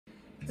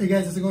Hey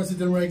guys, it's going to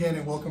Dilmer again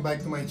and welcome back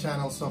to my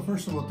channel. So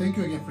first of all, thank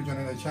you again for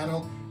joining the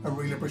channel. I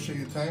really appreciate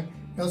your time.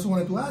 I also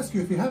wanted to ask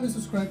you, if you haven't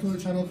subscribed to the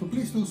channel, so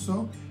please do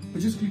so by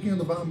just clicking on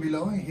the button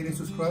below and hitting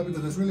subscribe,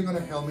 because it's really going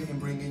to help me in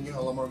bringing you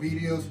a lot more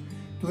videos.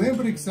 Today I'm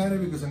pretty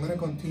excited because I'm going to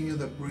continue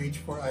the bridge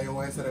for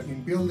iOS that I've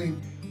been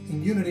building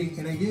in Unity,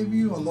 and I gave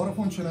you a lot of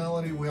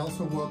functionality. We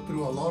also walked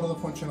through a lot of the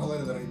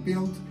functionality that I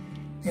built,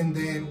 and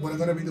then what I'm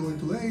going to be doing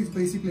today is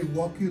basically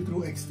walk you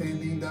through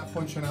extending that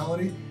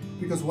functionality,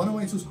 because one of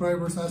my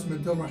subscribers asked me,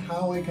 Dilmer,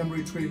 how I can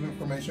retrieve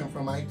information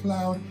from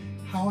iCloud,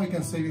 how I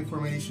can save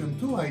information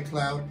to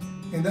iCloud,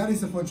 and that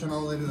is the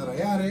functionality that I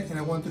added, and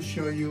I want to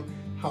show you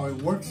how it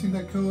works in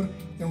the code,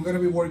 and we're going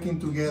to be working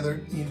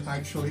together in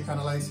actually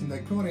analyzing the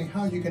code and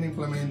how you can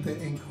implement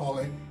it and call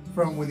it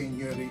from within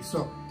Unity.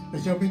 So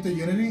let's jump into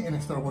Unity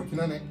and start working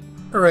on it.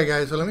 Alright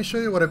guys, so let me show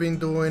you what I've been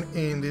doing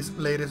in this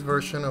latest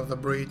version of the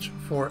bridge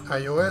for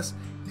iOS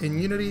in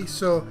Unity.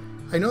 So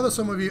I know that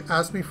some of you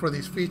asked me for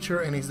this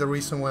feature, and it's the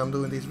reason why I'm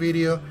doing this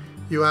video.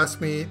 You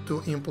asked me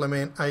to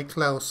implement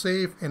iCloud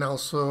Save and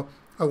also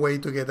a way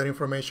to get that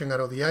information out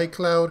of the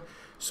iCloud.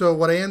 So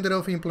what I ended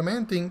up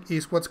implementing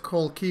is what's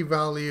called key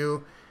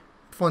value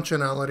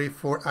functionality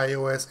for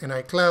iOS and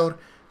iCloud.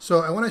 So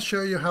I want to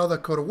show you how the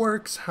code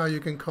works, how you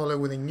can call it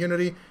within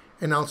Unity,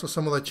 and also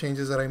some of the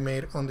changes that I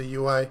made on the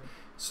UI.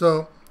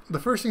 So the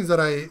first things that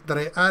I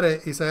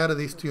added is I added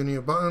these two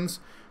new buttons.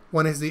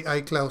 One is the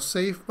iCloud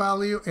Save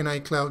value and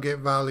iCloud Get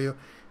value.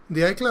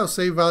 The iCloud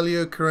Save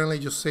value currently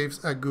just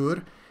saves a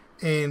good,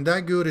 and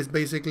that good is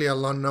basically a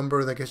long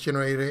number that gets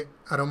generated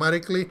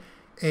automatically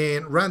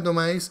and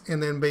randomized,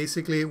 and then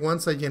basically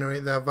once I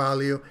generate that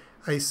value,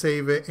 I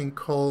save it and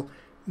call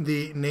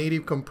the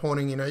native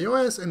component in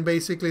iOS, and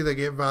basically the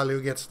get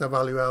value gets the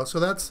value out. So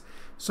that's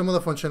some of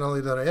the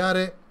functionality that I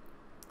added.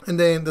 And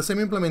then the same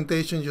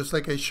implementation, just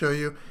like I showed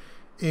you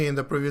in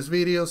the previous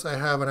videos, I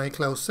have an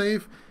iCloud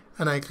Save,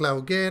 an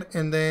iCloud Get,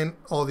 and then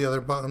all the other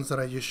buttons that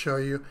I just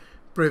showed you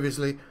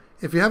previously.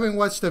 If you haven't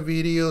watched the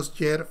videos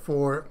yet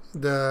for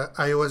the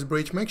iOS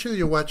bridge, make sure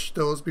you watch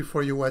those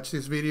before you watch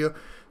this video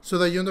so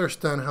that you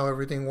understand how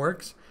everything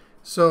works.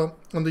 So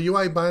on the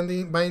UI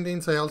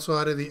bindings, I also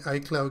added the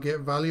iCloud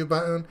Get value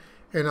button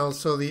and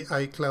also the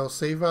iCloud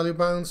Save value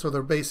button, so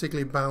they're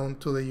basically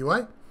bound to the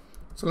UI.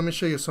 So let me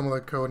show you some of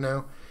the code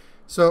now.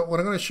 So what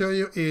I'm going to show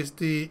you is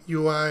the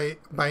UI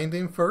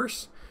binding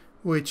first,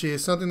 which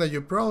is something that you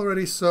probably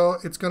already saw.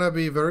 It's going to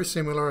be very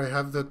similar. I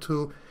have the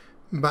two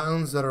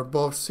buttons that are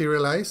both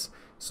serialized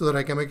so that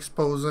I can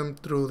expose them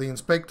through the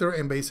inspector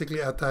and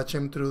basically attach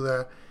them through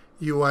the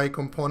UI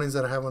components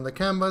that I have on the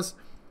canvas.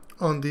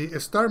 On the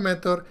start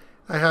method,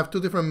 I have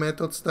two different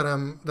methods that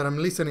I'm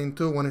listening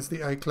to. One is the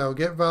iCloud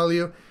Get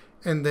value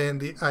and then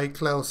the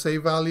iCloud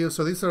Save value.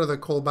 So these are the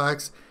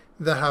callbacks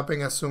that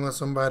happen as soon as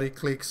somebody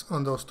clicks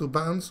on those two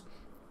buttons.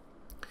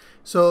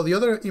 So the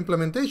other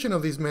implementation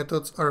of these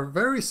methods are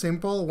very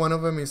simple. One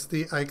of them is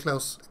the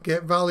iCloud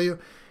Get value,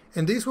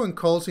 and this one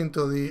calls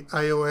into the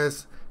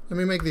iOS. Let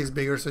me make this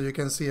bigger so you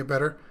can see it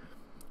better.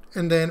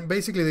 And then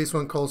basically this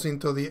one calls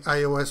into the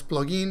iOS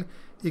plugin.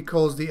 It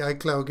calls the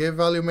iCloud Get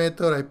value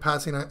method. I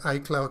pass in an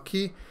iCloud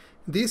key.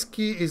 This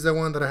key is the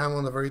one that I have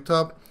on the very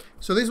top.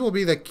 So this will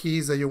be the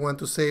keys that you want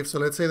to save. So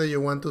let's say that you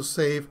want to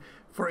save,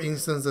 for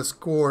instance, the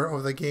score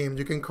of the game.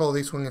 You can call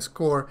this one a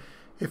score.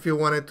 If you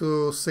wanted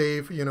to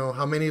save,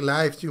 how many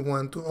lives you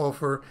want to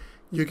offer,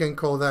 you can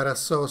call that as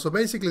so. So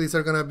basically these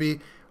are going to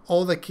be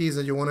all the keys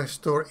that you want to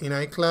store in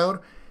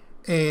iCloud,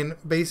 and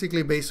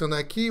basically based on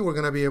that key we're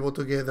going to be able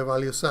to get the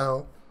values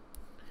out.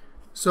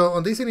 So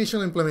on this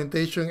initial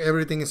implementation,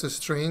 everything is a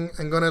string.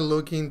 I'm going to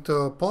look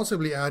into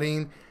possibly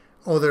adding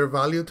other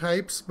value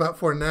types, but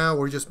for now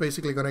we're just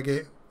basically going to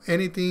get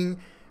anything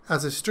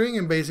as a string,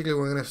 and basically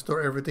we're going to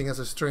store everything as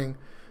a string.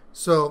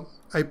 So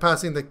I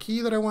pass in the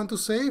key that I want to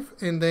save,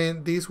 and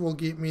then this will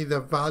give me the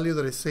value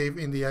that is saved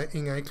in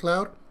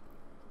iCloud.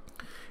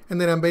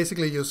 And then I'm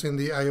basically using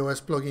the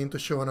iOS plugin to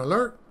show an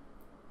alert.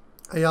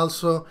 I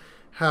also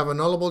have a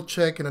nullable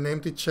check and an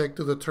empty check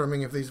to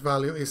determine if this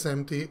value is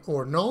empty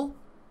or null.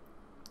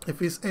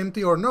 If it's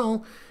empty or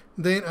null,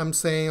 then I'm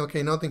saying,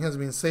 okay, nothing has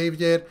been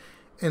saved yet,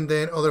 and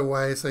then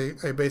otherwise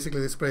I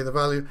basically display the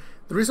value.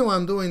 The reason why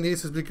I'm doing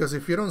this is because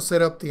if you don't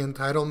set up the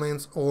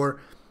entitlements, or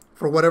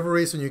for whatever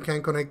reason you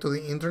can't connect to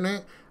the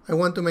internet, I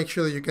want to make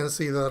sure that you can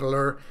see that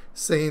alert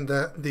saying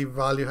that the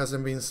value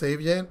hasn't been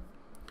saved yet.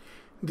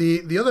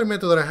 The other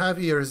method that I have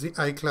here is the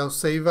iCloud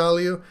Save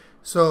value.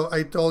 So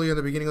I told you in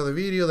the beginning of the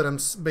video that I'm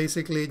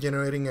basically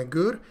generating a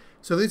good.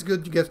 So this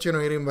good gets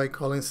generated by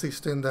calling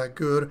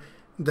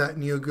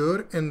system.good.new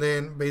good, and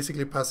then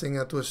basically passing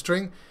it to a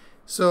string.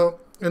 So,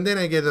 and then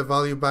I get the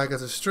value back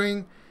as a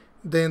string.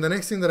 Then the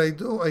next thing that I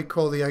do, I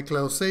call the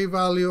iCloud Save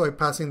value. I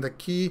pass in the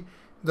key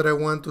that I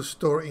want to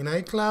store in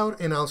iCloud,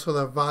 and also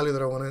the value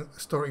that I want to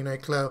store in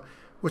iCloud,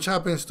 which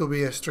happens to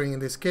be a string in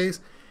this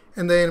case.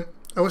 And then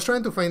I was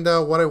trying to find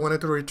out what I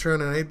wanted to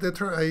return, and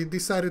I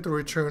decided to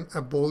return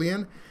a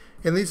boolean,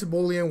 and this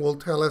boolean will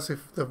tell us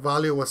if the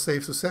value was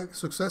saved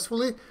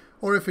successfully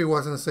or if it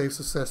wasn't saved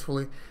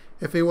successfully.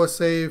 If it was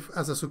saved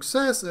as a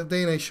success,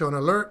 then I show an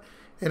alert,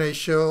 and I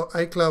show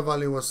iCloud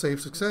value was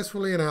saved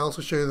successfully, and I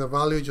also show you the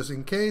value just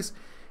in case.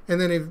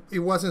 And then if it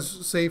wasn't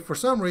saved for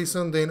some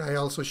reason, then I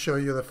also show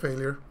you the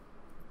failure.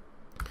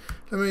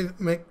 Let me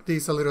make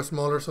these a little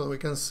smaller so that we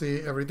can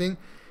see everything.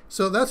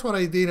 So that's what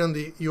I did on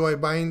the UI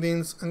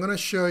bindings. I'm going to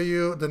show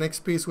you the next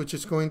piece, which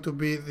is going to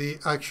be the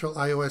actual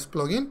iOS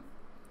plugin.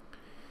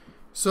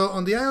 So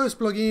on the iOS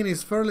plugin,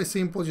 it's fairly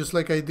simple, just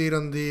like I did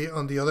on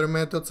the other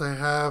methods. I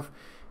have,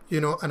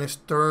 you know, an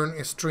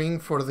string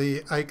for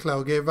the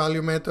iCloud get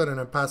value method, and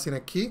I'm passing a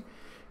key.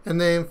 And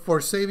then for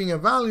saving a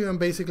value, I'm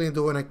basically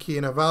doing a key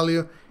and a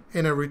value,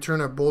 and I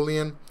return a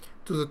boolean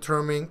to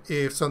determine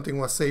if something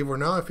was saved or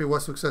not. If it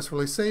was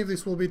successfully saved,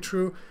 this will be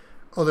true.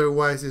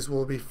 Otherwise, this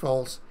will be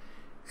false.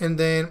 And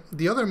then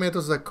the other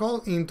methods that call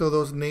into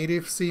those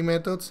native C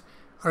methods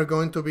are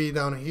going to be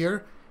down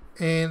here.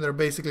 And they're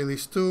basically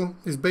these two.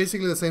 It's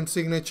basically the same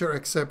signature,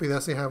 except it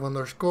doesn't have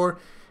underscore.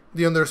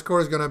 The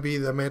underscore is going to be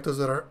the methods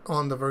that are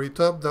on the very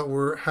top that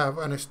will have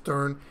an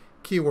stern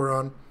keyword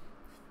on.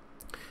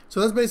 So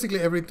that's basically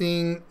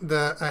everything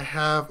that I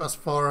have as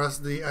far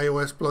as the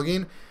iOS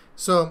plugin.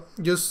 So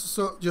just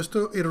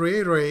to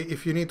reiterate,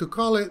 if you need to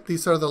call it,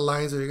 these are the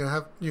lines that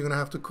you're gonna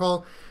have to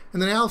call.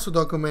 And then I also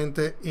document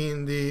it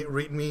in the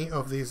README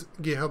of this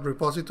GitHub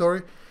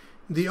repository.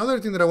 The other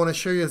thing that I want to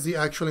show you is the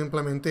actual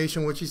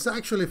implementation, which is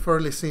actually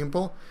fairly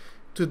simple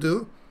to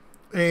do.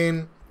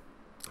 And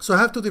so I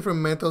have two different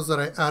methods that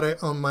I added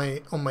on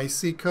my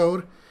C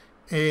code,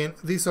 and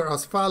these are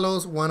as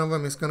follows. One of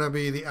them is going to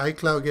be the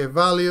iCloud get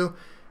value.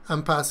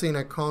 I'm passing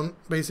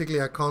basically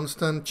a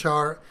constant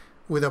char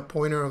with a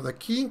pointer of the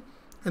key,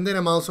 and then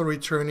I'm also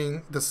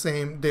returning the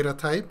same data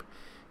type.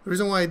 The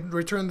reason why I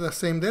return the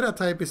same data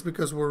type is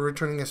because we're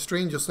returning a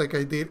string, just like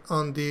I did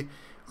on the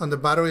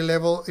battery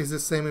level. Is the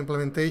same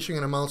implementation,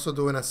 and I'm also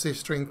doing a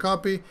string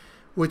copy,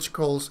 which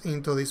calls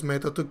into this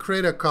method to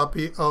create a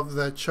copy of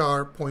the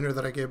char pointer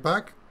that I get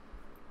back.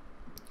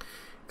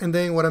 And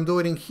then what I'm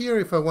doing in here,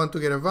 if I want to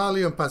get a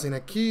value, I'm passing a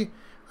key.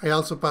 I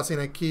also pass in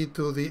a key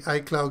to the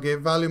iCloud get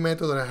value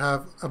method that I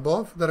have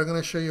above that I'm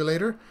going to show you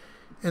later.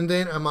 And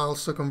then I'm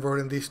also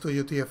converting this to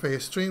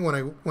UTF-8 string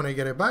when I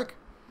get it back.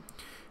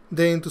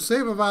 Then to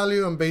save a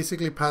value, I'm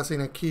basically passing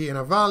a key and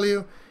a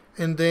value.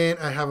 And then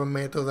I have a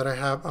method that I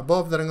have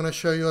above that I'm going to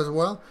show you as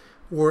well,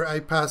 where I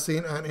pass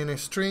in a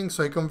string.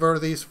 So I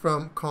convert this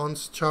from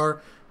const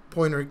char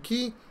pointer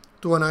key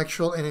to an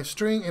actual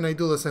string, and I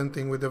do the same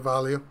thing with the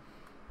value.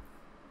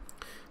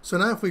 So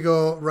now if we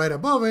go right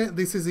above it,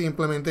 this is the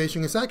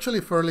implementation. It's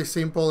actually fairly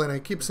simple, and I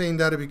keep saying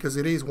that because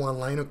it is one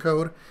line of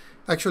code,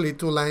 actually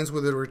 2 lines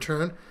with the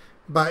return.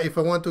 But if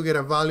I want to get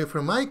a value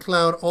from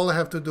iCloud, all I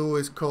have to do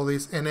is call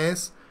this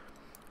ns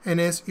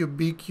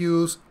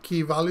ubiquitous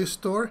key value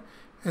store,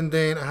 and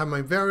then I have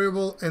my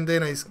variable, and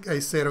then I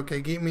said,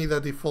 okay, give me the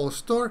default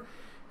store,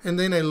 and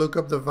then I look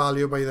up the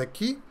value by the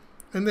key,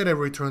 and then I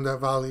return that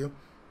value.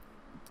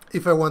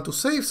 If I want to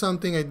save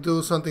something, I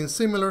do something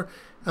similar.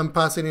 I'm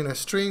passing in a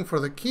string for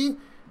the key,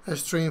 a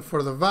string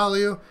for the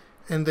value,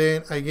 and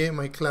then I get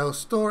my cloud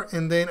store,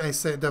 and then I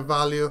set the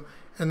value,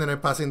 and then I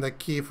pass in the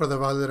key for the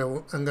value that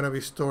I'm going to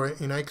be storing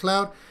in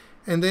iCloud.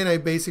 And then I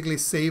basically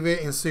save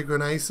it and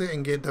synchronize it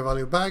and get the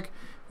value back,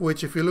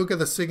 which if you look at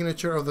the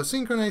signature of the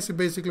synchronize, it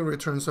basically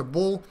returns a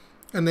bool,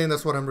 and then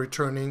that's what I'm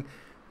returning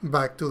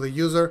back to the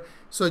user.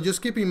 So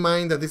just keep in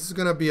mind that this is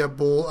going to be a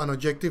bool, an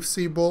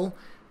Objective-C bool.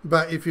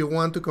 But if you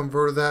want to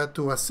convert that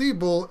to a C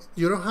bool,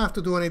 you don't have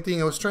to do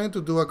anything. I was trying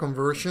to do a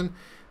conversion,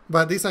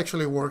 but this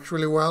actually works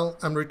really well.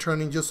 I'm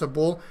returning just a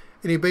bool,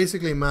 and it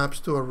basically maps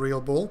to a real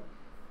bool.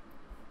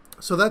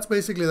 So that's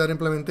basically that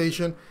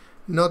implementation.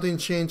 Nothing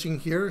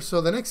changing here.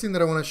 So the next thing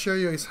that I want to show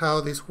you is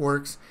how this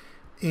works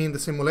in the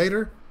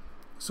simulator.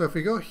 So if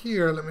we go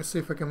here, let me see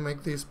if I can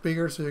make this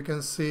bigger so you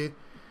can see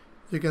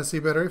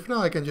better. If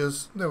not, I can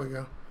just, there we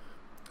go.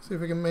 See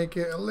if I can make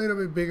it a little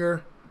bit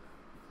bigger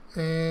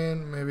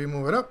and maybe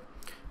move it up.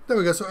 There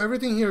we go. So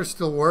everything here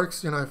still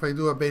works. You know, if I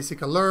do a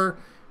basic alert,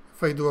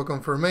 if I do a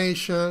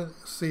confirmation,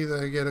 see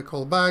that I get a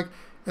call back,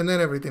 and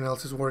then everything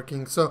else is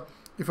working. So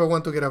if I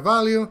want to get a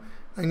value,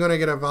 I'm going to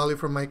get a value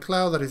from my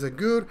cloud that is a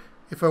good.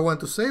 If I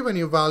want to save a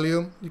new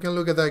value, you can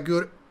look at that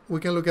good. We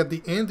can look at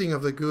the ending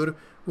of the good,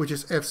 which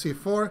is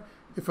FC4.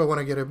 If I want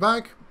to get it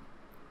back,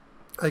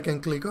 I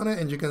can click on it,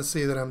 and you can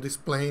see that I'm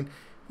displaying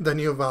the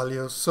new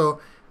values. So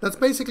that's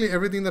basically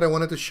everything that I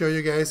wanted to show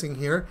you guys in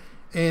here.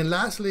 And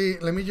lastly,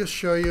 let me just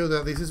show you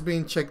that this is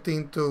being checked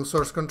into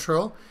source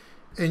control,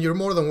 and you're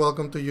more than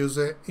welcome to use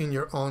it in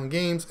your own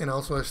games and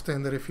also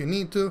extend it if you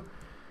need to.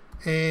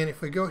 And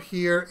if we go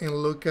here and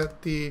look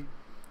at the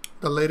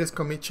latest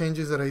commit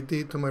changes that I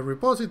did to my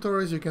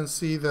repositories, you can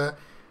see that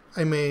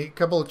I made a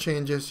couple of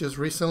changes just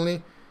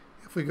recently.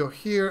 If we go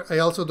here, I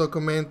also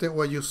documented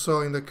what you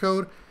saw in the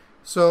code.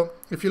 So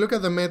if you look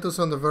at the methods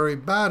on the very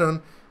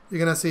bottom, you're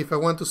gonna see if I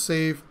want to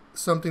save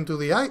something to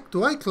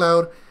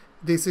iCloud,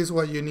 this is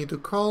what you need to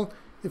call.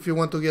 If you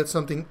want to get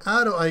something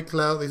out of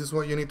iCloud, this is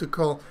what you need to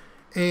call.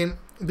 And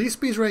this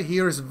piece right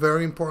here is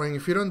very important.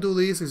 If you don't do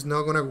this, it's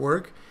not gonna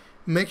work.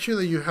 Make sure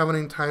that you have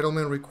an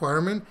entitlement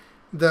requirement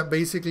that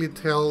basically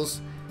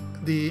tells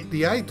the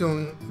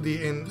iTunes,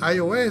 in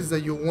iOS,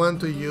 that you want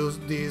to use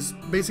this,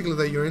 basically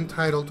that you're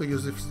entitled to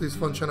use this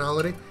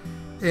functionality.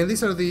 And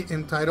these are the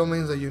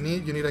entitlements that you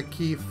need. You need a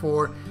key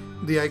for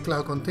the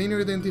iCloud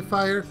container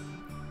identifier,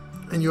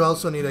 and you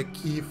also need a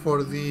key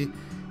for the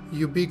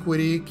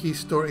Ubiquiti key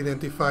store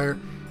identifier.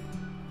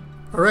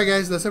 Alright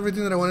guys, that's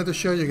everything that I wanted to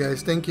show you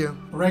guys. Thank you.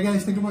 Alright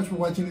guys, thank you much for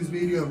watching this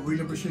video. I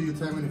really appreciate your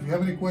time, and if you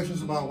have any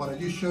questions about what I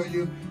just showed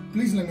you,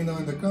 please let me know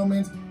in the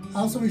comments.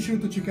 Also be sure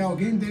to check out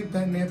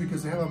GameDev.net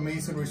because they have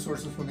amazing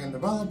resources for game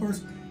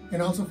developers,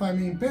 and also find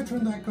me in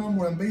Patreon.com,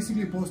 where I'm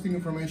basically posting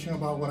information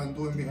about what I'm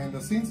doing behind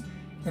the scenes,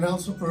 and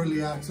also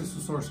early access to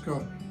source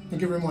code.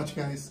 Thank you very much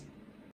guys.